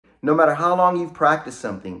No matter how long you've practiced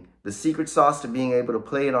something, the secret sauce to being able to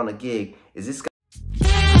play it on a gig is this.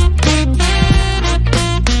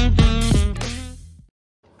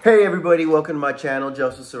 Hey everybody, welcome to my channel.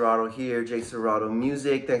 Joseph Serrato here, J Serrato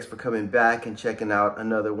Music. Thanks for coming back and checking out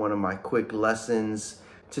another one of my quick lessons.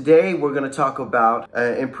 Today we're going to talk about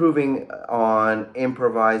improving on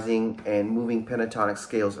improvising and moving pentatonic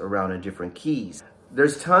scales around in different keys.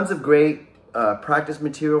 There's tons of great practice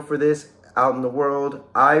material for this out in the world.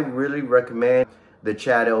 I really recommend the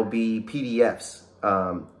Chad LB PDFs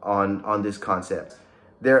on this concept.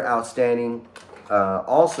 They're outstanding.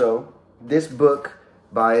 Also, this book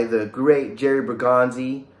by the great Jerry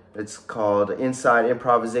Bergonzi. It's called Inside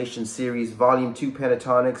Improvisation Series, Volume 2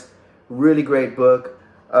 Pentatonics. Really great book.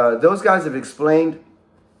 Those guys have explained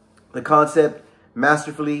the concept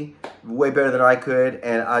masterfully, way better than I could,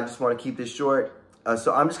 and I just want to keep this short.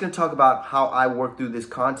 So I'm just going to talk about how I work through this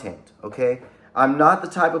content, okay? I'm not the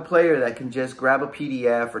type of player that can just grab a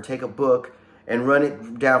PDF or take a book and run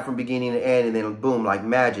it down from beginning to end and then boom, like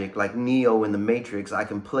magic, like Neo in the Matrix, I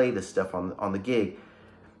can play this stuff on the gig.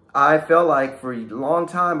 I felt like for a long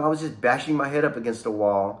time I was just bashing my head up against a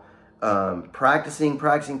wall, practicing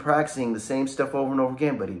the same stuff over and over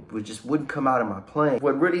again, but it just wouldn't come out of my playing.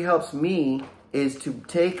 What really helps me is to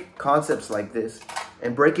take concepts like this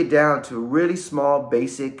and break it down to a really small,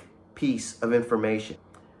 basic piece of information.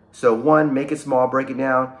 So one, make it small, break it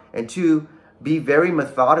down, and two, be very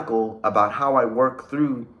methodical about how I work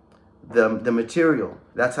through the material.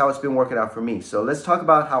 That's how it's been working out for me. So let's talk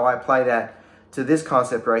about how I apply that to this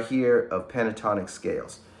concept right here of pentatonic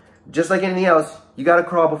scales. Just like anything else, you gotta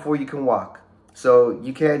crawl before you can walk. So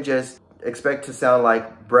you can't just expect to sound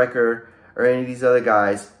like Brecker or any of these other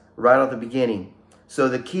guys right at the beginning. So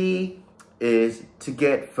the key is to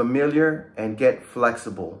get familiar and get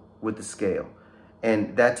flexible with the scale.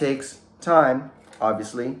 And that takes time,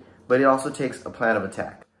 obviously, but it also takes a plan of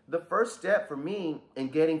attack. The first step for me in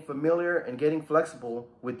getting familiar and getting flexible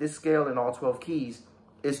with this scale in all 12 keys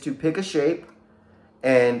is to pick a shape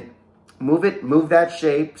and move that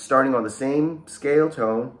shape starting on the same scale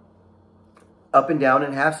tone up and down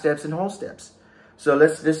in half steps and whole steps. So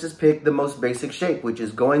let's just pick the most basic shape, which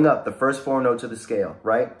is going up the first 4 notes of the scale,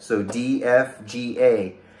 right? So D, F, G,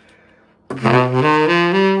 A. All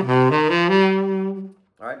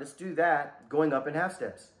right, let's do that going up in half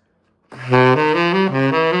steps.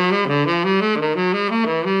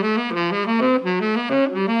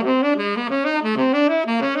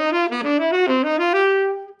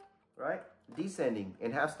 Right? Descending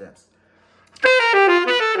in half steps.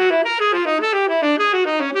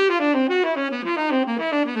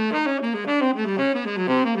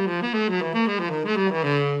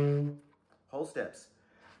 Whole steps.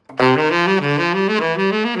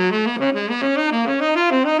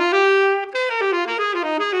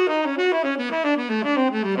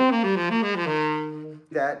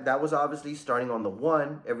 That was obviously starting on the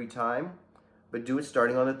 1 every time, but do it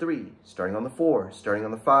starting on the 3, starting on the 4, starting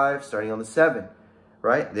on the 5, starting on the 7,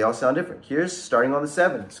 right? They all sound different. Here's starting on the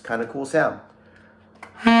 7. It's kind of cool sound.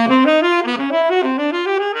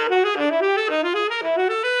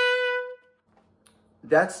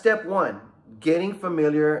 That's step 1, getting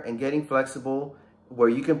familiar and getting flexible where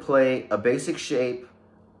you can play a basic shape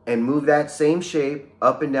and move that same shape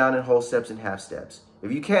up and down in whole steps and half steps.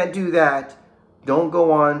 If you can't do that, don't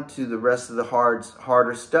go on to the rest of the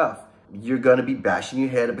harder stuff. You're going to be bashing your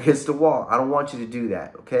head up against the wall. I don't want you to do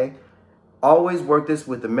that, okay? Always work this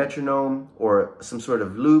with a metronome or some sort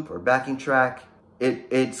of loop or backing track.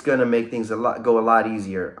 It's going to make things go a lot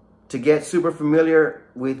easier. To get super familiar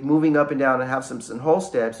with moving up and down and have some whole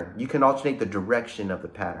steps, you can alternate the direction of the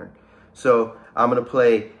pattern. So I'm going to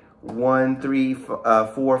play 1, 3,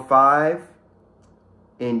 4, 5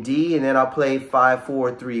 in D, and then I'll play 5,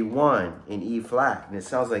 4, 3, 1 in E flat, and it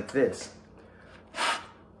sounds like this.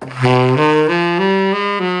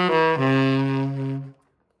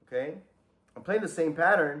 Okay, I'm playing the same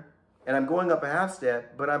pattern, and I'm going up a half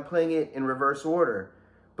step, but I'm playing it in reverse order.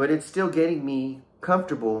 But it's still getting me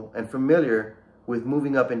comfortable and familiar with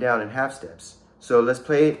moving up and down in half steps. So let's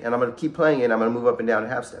play it, and I'm going to keep playing it. I'm going to move up and down in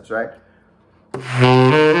half steps, right?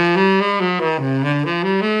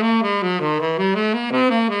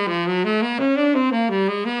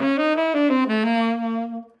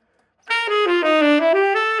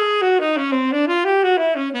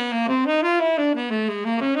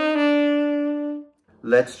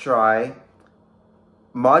 Let's try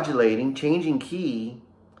modulating, changing key,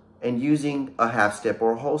 and using a half step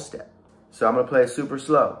or a whole step. So I'm going to play it super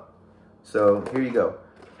slow. So here you go.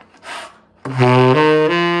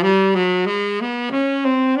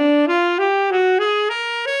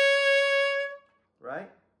 Right?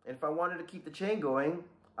 And if I wanted to keep the chain going,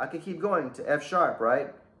 I could keep going to F sharp, right?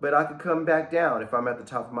 But I could come back down if I'm at the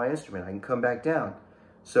top of my instrument. I can come back down.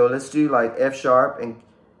 So let's do like F sharp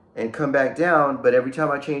and come back down, but every time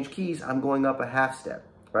I change keys, I'm going up a half step,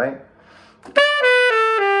 right?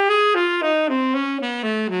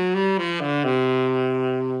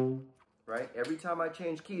 Right? Every time I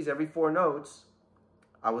change keys, every 4 notes,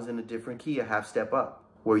 I was in a different key, a half step up,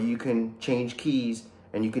 where you can change keys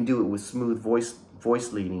and you can do it with smooth voice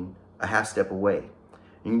leading a half step away.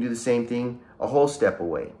 You can do the same thing a whole step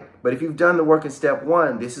away. But if you've done the work in step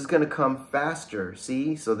 1, this is going to come faster,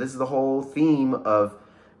 see? So this is the whole theme of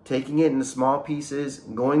taking it into small pieces,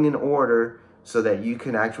 going in order so that you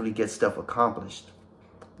can actually get stuff accomplished.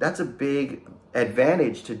 That's a big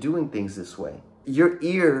advantage to doing things this way. Your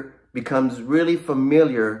ear becomes really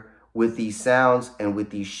familiar with these sounds and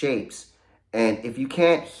with these shapes. And if you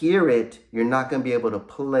can't hear it, you're not going to be able to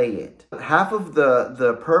play it. Half of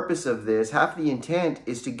the purpose of this, half the intent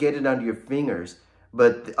is to get it under your fingers.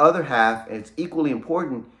 But the other half, and it's equally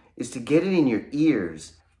important, is to get it in your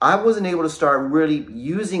ears. I wasn't able to start really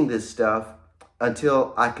using this stuff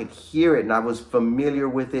until I could hear it and I was familiar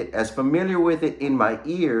with it, as familiar with it in my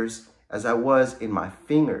ears as I was in my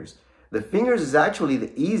fingers. The fingers is actually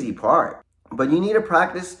the easy part, but you need to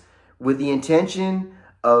practice with the intention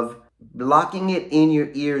of locking it in your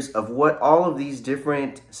ears of what all of these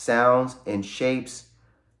different sounds and shapes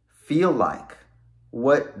feel like,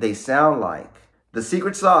 what they sound like. The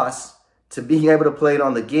secret sauce to being able to play it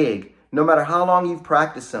on the gig, no matter how long you've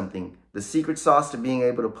practiced something, the secret sauce to being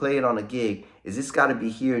able to play it on a gig is it's got to be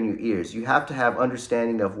here in your ears. You have to have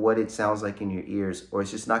understanding of what it sounds like in your ears, or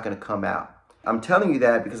it's just not going to come out. I'm telling you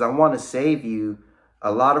that because I want to save you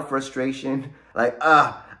a lot of frustration. Like,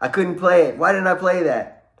 I couldn't play it. Why didn't I play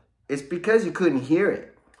that? It's because you couldn't hear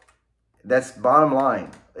it. That's bottom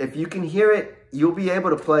line. If you can hear it, you'll be able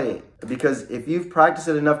to play it. Because if you've practiced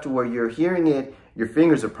it enough to where you're hearing it, your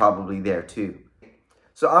fingers are probably there too.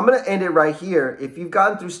 So I'm going to end it right here. If you've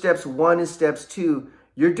gotten through steps 1 and steps 2,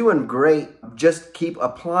 you're doing great. Just keep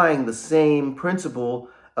applying the same principle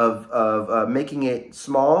of making it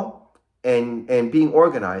small and being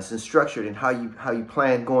organized and structured in how you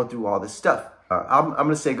plan going through all this stuff. I'm going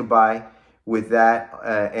to say goodbye with that,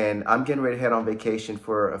 and I'm getting ready to head on vacation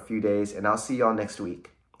for a few days, and I'll see y'all next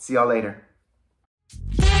week. See y'all later.